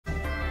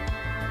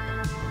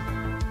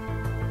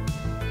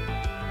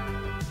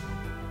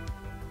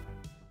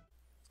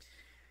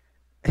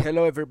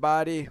Hello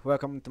everybody,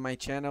 welcome to my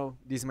channel.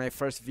 This is my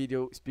first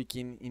video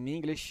speaking in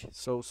English,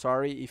 so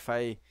sorry if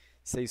I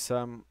say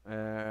some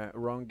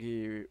wrong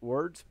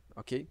words,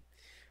 okay?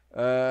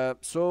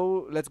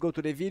 So let's go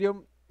to the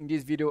video. In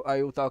this video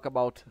I will talk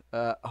about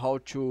how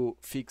to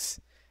fix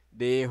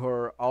the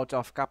error out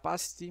of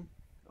capacity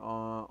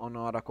on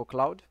Oracle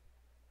Cloud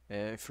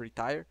free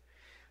tier.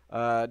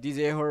 This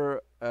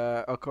error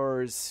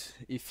occurs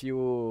if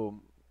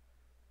you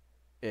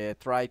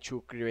try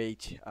to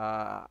create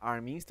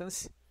ARM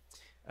instance.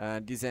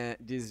 This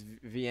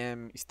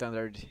VM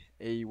standard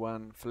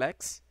A1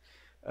 Flex,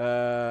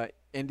 and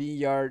in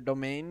your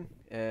domain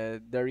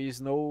there is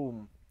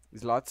no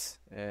slots,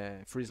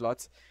 free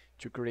slots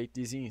to create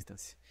this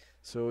instance.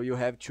 So you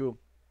have to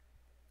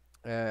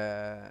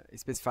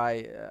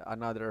specify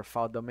another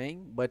file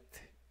domain, but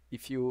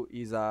if you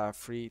use a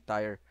free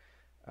tier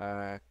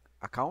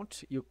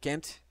account, you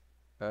can't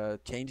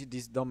change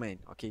this domain.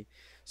 Okay,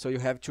 so you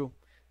have to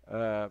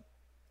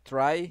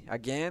try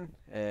again.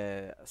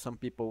 Some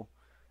people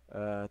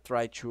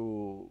try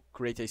to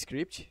create a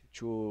script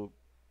to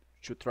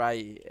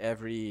try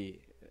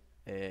every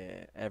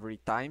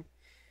time,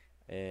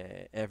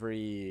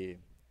 every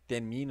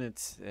 10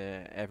 minutes,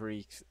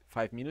 every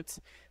 5 minutes,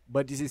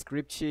 but this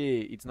script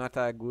it's not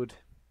a good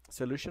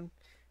solution.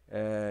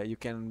 You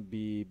can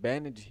be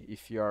banned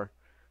if your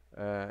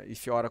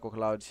Oracle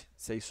Cloud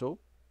say so.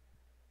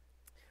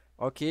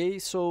 Okay,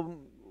 so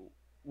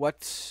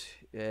what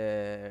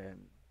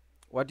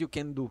what you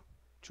can do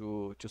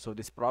to solve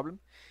this problem?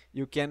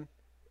 You can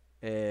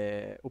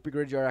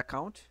upgrade your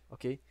account.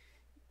 Okay,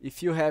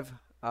 if you have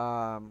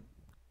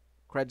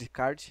credit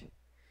card,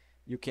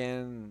 you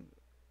can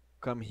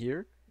come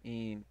here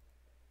in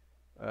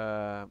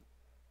Oracle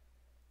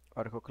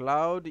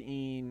Cloud,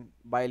 in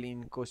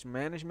billing cost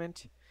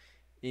management,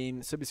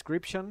 in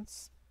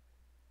subscriptions,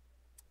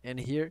 and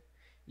here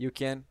you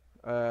can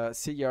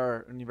see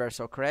your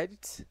universal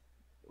credits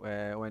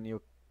when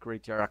you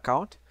create your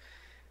account.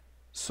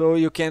 So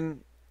you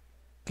can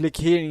click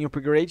here in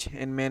upgrade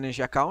and manage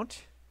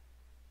account.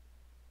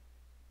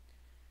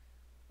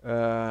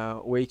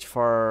 Wait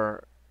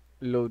for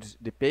load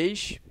the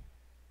page,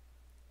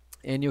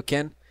 and you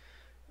can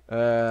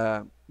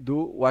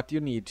do what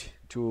you need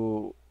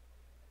to.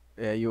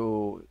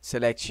 You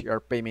select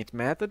your payment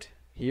method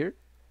here.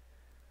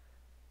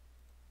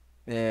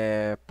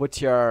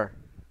 Put your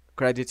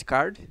credit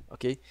card.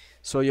 Okay,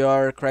 so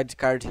your credit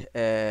card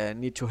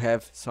need to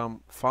have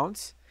some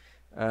funds.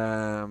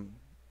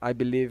 I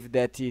believe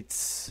that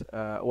it's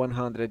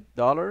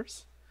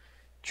 $100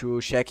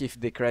 to check if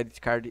the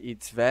credit card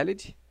is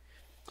valid.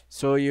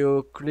 So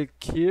you click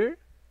here,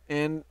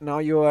 and now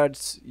you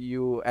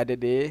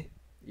added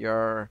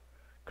your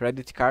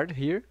credit card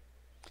here.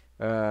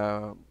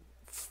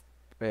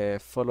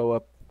 Follow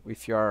up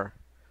with your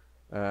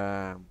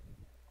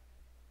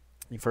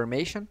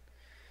information,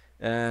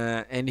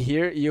 and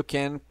here you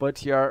can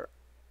put your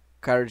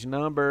card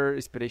number,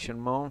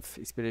 expiration month,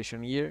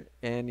 expiration year,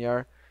 and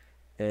your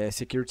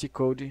security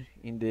code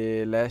in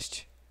the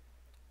last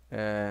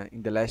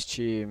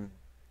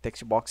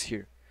text box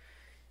here,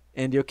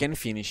 and you can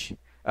finish.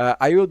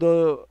 I will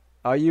do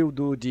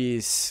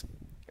this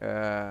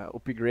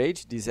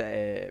upgrade, this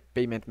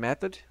payment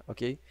method.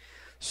 Okay,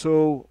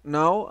 so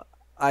now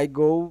I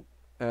go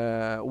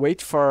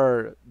wait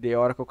for the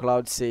Oracle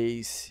Cloud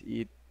says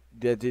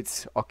that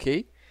it's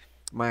okay,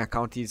 my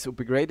account is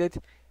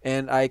upgraded,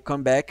 and I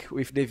come back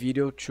with the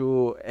video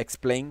to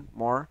explain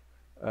more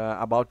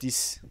about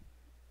this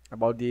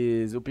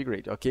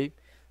upgrade. Okay,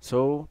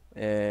 so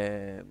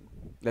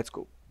let's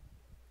go.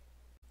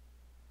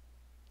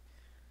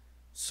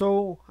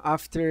 So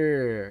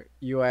after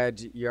you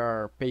add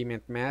your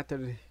payment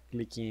method,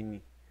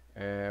 clicking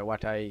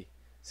what I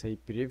say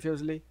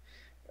previously,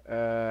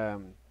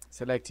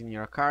 selecting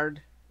your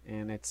card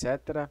and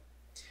etc.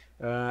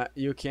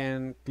 You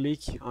can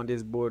click on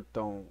this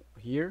button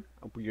here,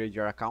 upgrade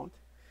your account,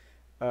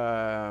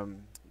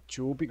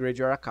 to upgrade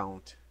your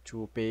account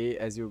to pay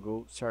as you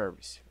go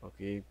service.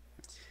 Okay,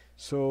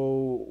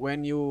 so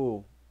when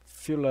you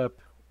fill up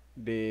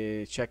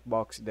the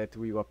checkbox that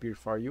will appear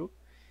for you,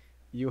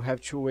 you have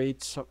to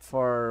wait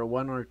for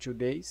 1 or 2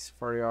 days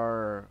for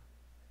your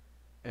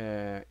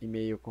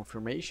email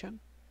confirmation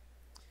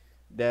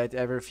that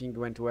everything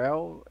went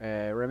well.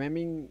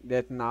 Remembering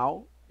that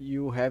now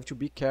you have to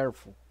be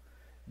careful,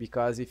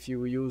 because if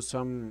you use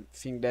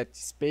something that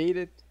is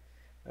paid,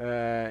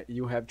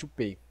 you have to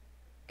pay.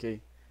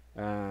 Okay,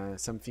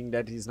 something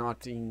that is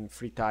not in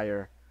free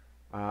tier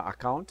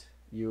account,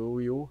 you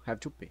will have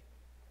to pay.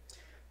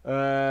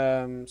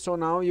 So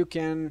now you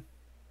can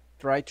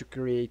try to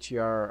create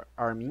your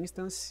ARM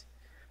instance,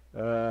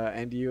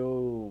 and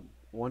you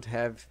won't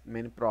have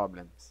many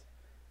problems.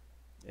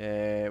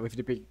 With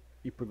the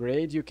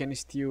upgrade, you can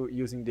still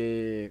using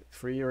the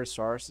free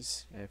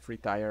resources, free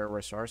tier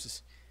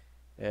resources,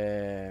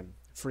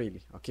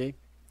 freely. Okay,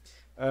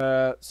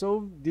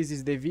 so this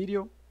is the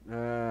video.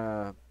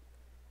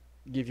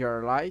 Give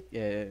your like,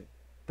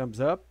 thumbs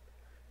up,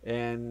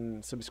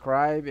 and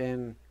subscribe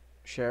and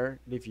share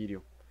the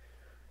video.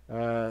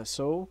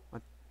 So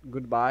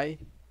goodbye.